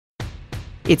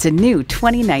It's a new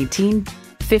 2019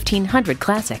 1500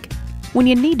 Classic. When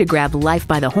you need to grab life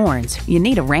by the horns, you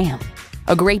need a Ram.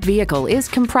 A great vehicle is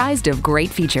comprised of great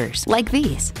features like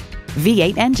these: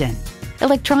 V8 engine,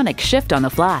 electronic shift on the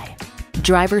fly,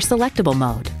 driver selectable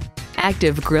mode,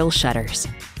 active grille shutters,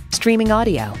 streaming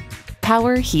audio,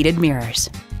 power heated mirrors,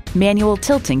 manual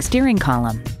tilting steering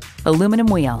column, aluminum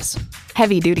wheels,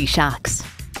 heavy-duty shocks,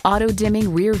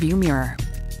 auto-dimming rear view mirror,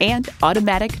 and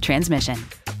automatic transmission.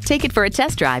 Take it for a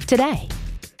test drive today.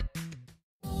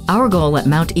 Our goal at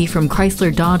Mount Ephraim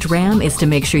Chrysler Dodge Ram is to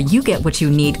make sure you get what you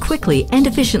need quickly and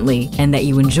efficiently, and that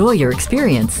you enjoy your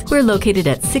experience. We're located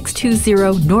at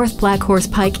 620 North Black Horse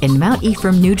Pike in Mount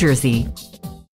Ephraim, New Jersey.